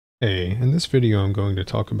Hey, in this video I'm going to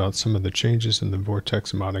talk about some of the changes in the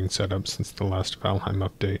Vortex modding setup since the last Valheim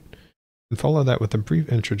update, and follow that with a brief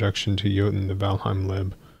introduction to Jotunn the Valheim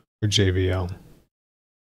lib, or JVL.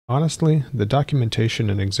 Honestly, the documentation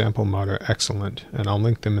and example mod are excellent, and I'll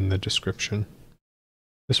link them in the description.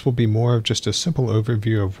 This will be more of just a simple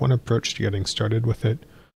overview of one approach to getting started with it,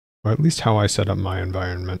 or at least how I set up my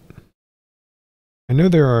environment. I know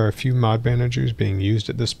there are a few mod managers being used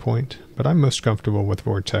at this point, but I'm most comfortable with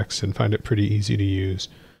Vortex and find it pretty easy to use.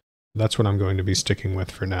 That's what I'm going to be sticking with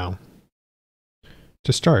for now.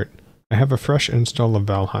 To start, I have a fresh install of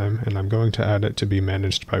Valheim and I'm going to add it to be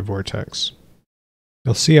managed by Vortex.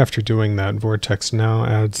 You'll see after doing that, Vortex now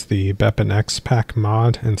adds the BepInEx pack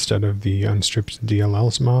mod instead of the unstripped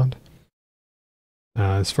DLLs mod.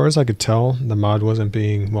 As far as I could tell, the mod wasn't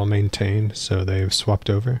being well maintained, so they've swapped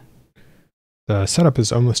over. The setup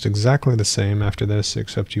is almost exactly the same after this,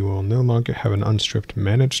 except you will no longer have an unstripped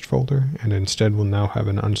managed folder, and instead will now have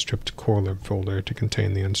an unstripped corelib folder to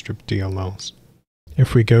contain the unstripped DLLs.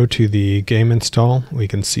 If we go to the game install, we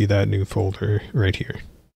can see that new folder right here.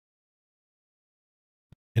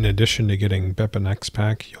 In addition to getting BepInEx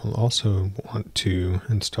pack, you'll also want to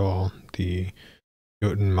install the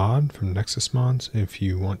Jotunn mod from Nexus mods if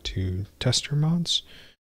you want to test your mods,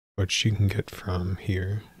 which you can get from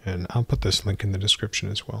here, and I'll put this link in the description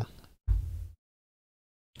as well.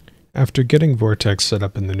 After getting Vortex set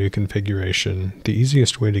up in the new configuration, the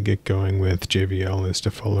easiest way to get going with JVL is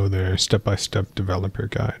to follow their step-by-step developer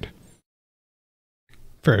guide.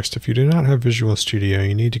 First, if you do not have Visual Studio,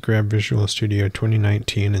 you need to grab Visual Studio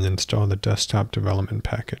 2019 and install the desktop development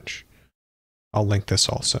package. I'll link this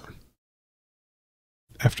also.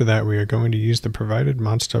 After that, we are going to use the provided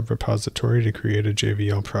modstub repository to create a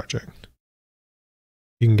JVL project.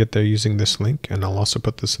 You can get there using this link, and I'll also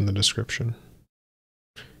put this in the description.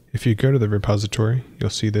 If you go to the repository,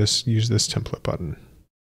 you'll see this Use This Template button.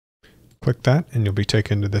 Click that, and you'll be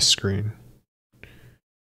taken to this screen.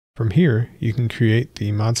 From here, you can create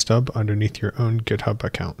the modstub underneath your own GitHub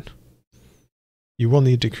account. You will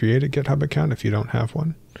need to create a GitHub account if you don't have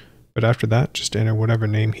one, but after that, just enter whatever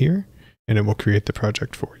name here, and it will create the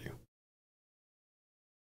project for you.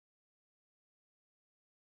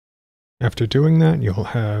 After doing that, you'll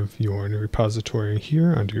have your new repository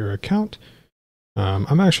here under your account.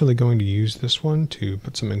 I'm actually going to use this one to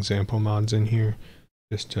put some example mods in here,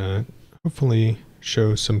 just to hopefully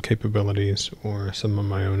show some capabilities or some of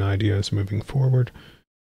my own ideas moving forward.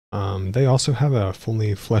 They also have a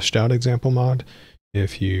fully fleshed out example mod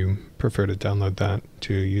if you prefer to download that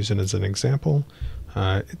to use it as an example.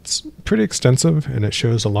 It's pretty extensive and it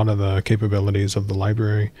shows a lot of the capabilities of the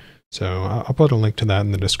library, so I'll put a link to that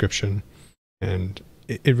in the description, and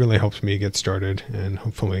it really helps me get started, and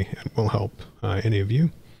hopefully it will help any of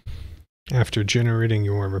you. After generating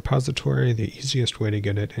your repository, the easiest way to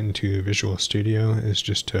get it into Visual Studio is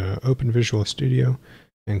just to open Visual Studio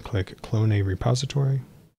and click Clone a Repository.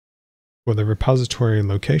 For the repository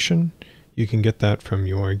location, you can get that from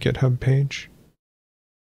your GitHub page.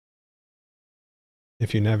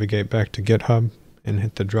 If you navigate back to GitHub and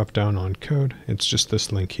hit the drop down on code, it's just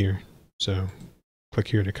this link here. So click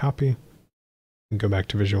here to copy and go back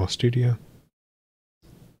to Visual Studio.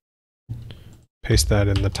 Paste that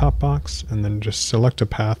in the top box and then just select a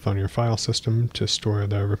path on your file system to store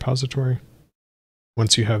the repository.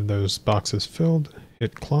 Once you have those boxes filled,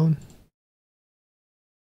 hit clone.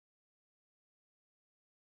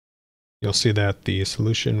 You'll see that the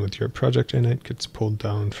solution with your project in it gets pulled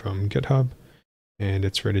down from GitHub, and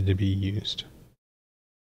it's ready to be used.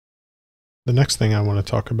 The next thing I want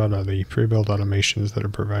to talk about are the pre-built automations that are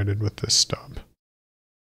provided with this stub.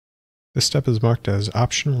 This step is marked as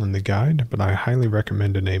optional in the guide, but I highly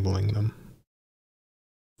recommend enabling them.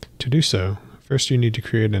 To do so, first you need to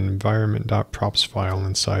create an environment.props file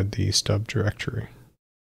inside the stub directory.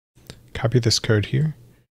 Copy this code here,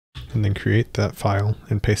 and then create that file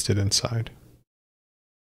and paste it inside.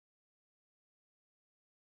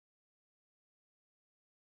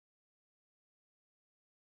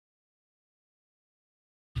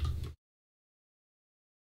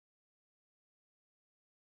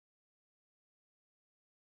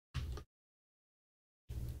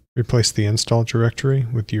 Replace the install directory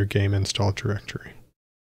with your game install directory.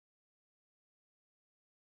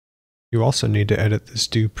 You also need to edit this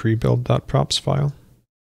do prebuild.props file.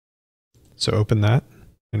 So open that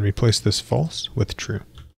and replace this false with true.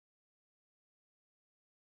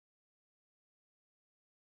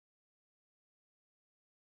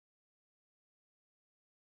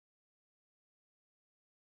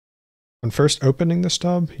 When first opening the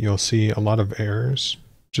stub, you'll see a lot of errors.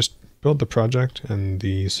 Just build the project and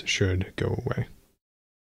these should go away.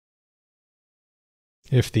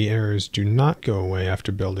 If the errors do not go away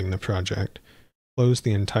after building the project, close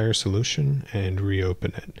the entire solution and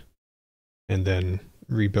reopen it, and then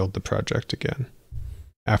rebuild the project again.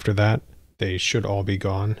 After that, they should all be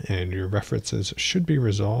gone and your references should be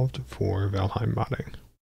resolved for Valheim modding.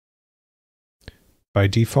 By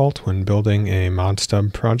default, when building a mod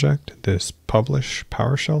stub project, this publish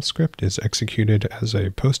PowerShell script is executed as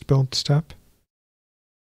a post-build step.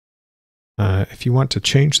 If you want to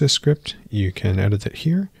change this script, you can edit it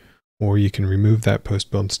here, or you can remove that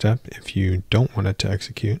post-build step if you don't want it to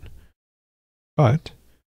execute. But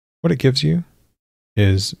what it gives you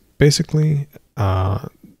is basically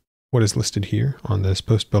what is listed here on this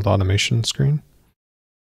post-build automation screen.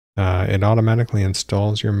 It automatically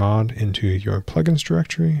installs your mod into your plugins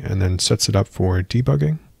directory and then sets it up for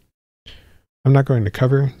debugging. I'm not going to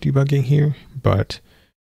cover debugging here, but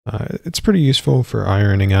it's pretty useful for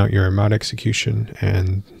ironing out your mod execution,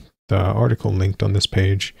 and the article linked on this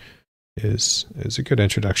page is a good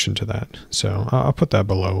introduction to that. So I'll put that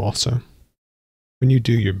below also. When you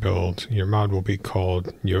do your build, your mod will be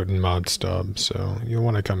called Jotunn mod stub, so you'll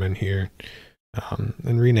want to come in here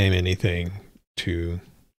and rename anything to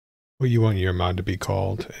what you want your mod to be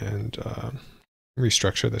called, and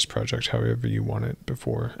restructure this project however you want it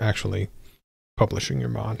before actually publishing your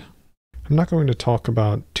mod. I'm not going to talk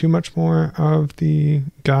about too much more of the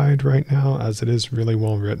guide right now, as it is really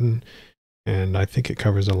well written, and I think it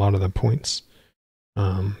covers a lot of the points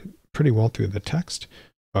pretty well through the text.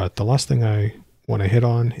 But the last thing I want to hit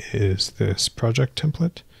on is this project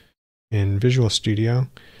template in Visual Studio.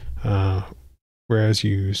 Whereas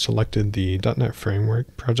you selected the .NET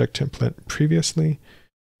Framework project template previously,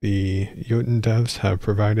 the Jotunn devs have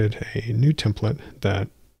provided a new template that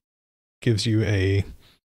gives you a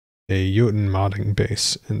Jotunn modding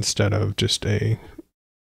base instead of just a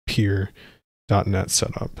pure .NET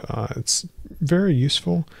setup. It's very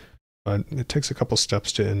useful, but it takes a couple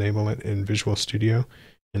steps to enable it in Visual Studio,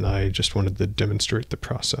 and I just wanted to demonstrate the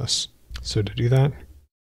process. So to do that,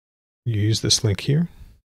 you use this link here.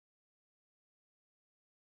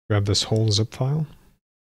 Grab this whole zip file,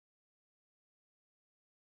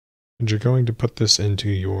 and you're going to put this into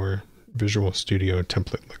your Visual Studio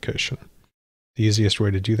template location. The easiest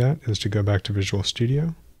way to do that is to go back to Visual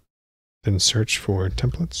Studio, then search for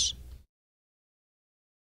templates.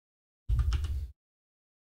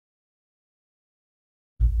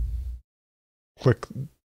 Click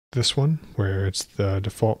this one where it's the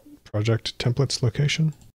default project templates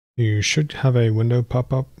location. You should have a window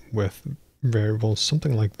pop up with variables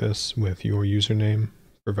something like this with your username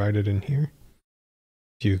provided in here.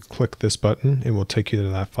 If you click this button, it will take you to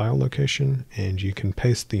that file location, and you can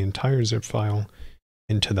paste the entire zip file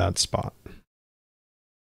into that spot.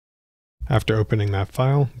 After opening that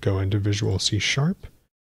file, go into Visual C#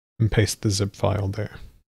 and paste the zip file there.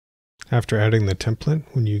 After adding the template,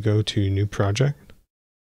 when you go to New Project,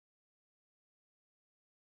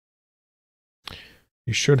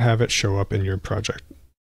 you should have it show up in your project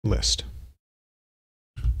list.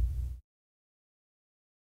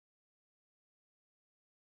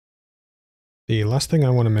 The last thing I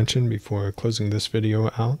want to mention before closing this video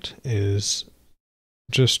out is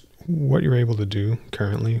just what you're able to do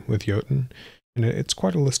currently with Jotunn. And it's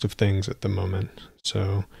quite a list of things at the moment.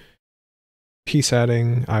 So piece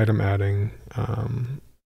adding, item adding, a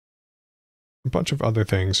bunch of other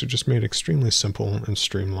things are just made extremely simple and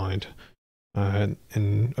streamlined. And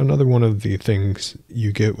another one of the things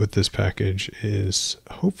you get with this package is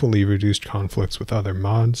hopefully reduced conflicts with other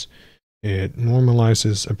mods. It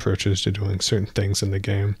normalizes approaches to doing certain things in the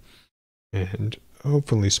game, and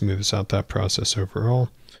hopefully smooths out that process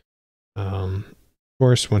overall. Of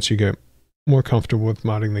course, once you get more comfortable with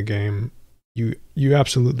modding the game, you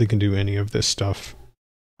absolutely can do any of this stuff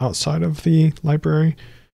outside of the library.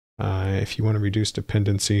 If you want to reduce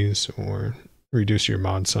dependencies or reduce your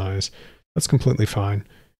mod size, that's completely fine.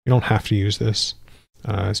 You don't have to use this.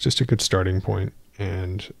 It's just a good starting point,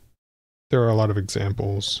 and there are a lot of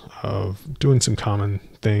examples of doing some common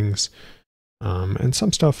things, and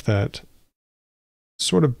some stuff that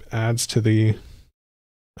sort of adds to the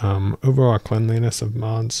overall cleanliness of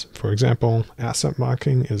mods. For example, asset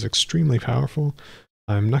mocking is extremely powerful.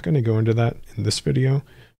 I'm not going to go into that in this video,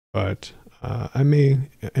 but I may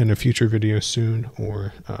in a future video soon,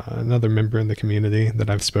 or another member in the community that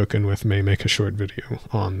I've spoken with may make a short video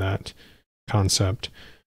on that concept.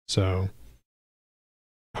 So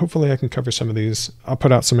hopefully I can cover some of these. I'll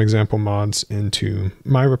put out some example mods into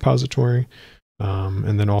my repository,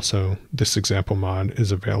 and then also this example mod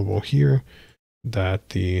is available here that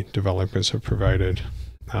the developers have provided.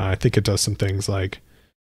 I think it does some things like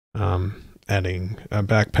adding a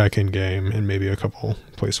backpack in game and maybe a couple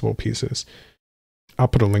placeable pieces. I'll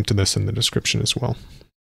put a link to this in the description as well.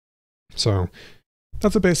 So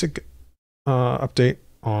that's a basic update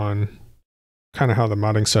on kind of how the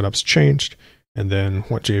modding setup's changed, and then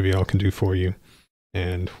what JVL can do for you,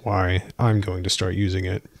 and why I'm going to start using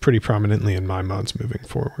it pretty prominently in my mods moving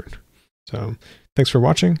forward. So thanks for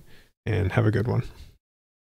watching, and have a good one.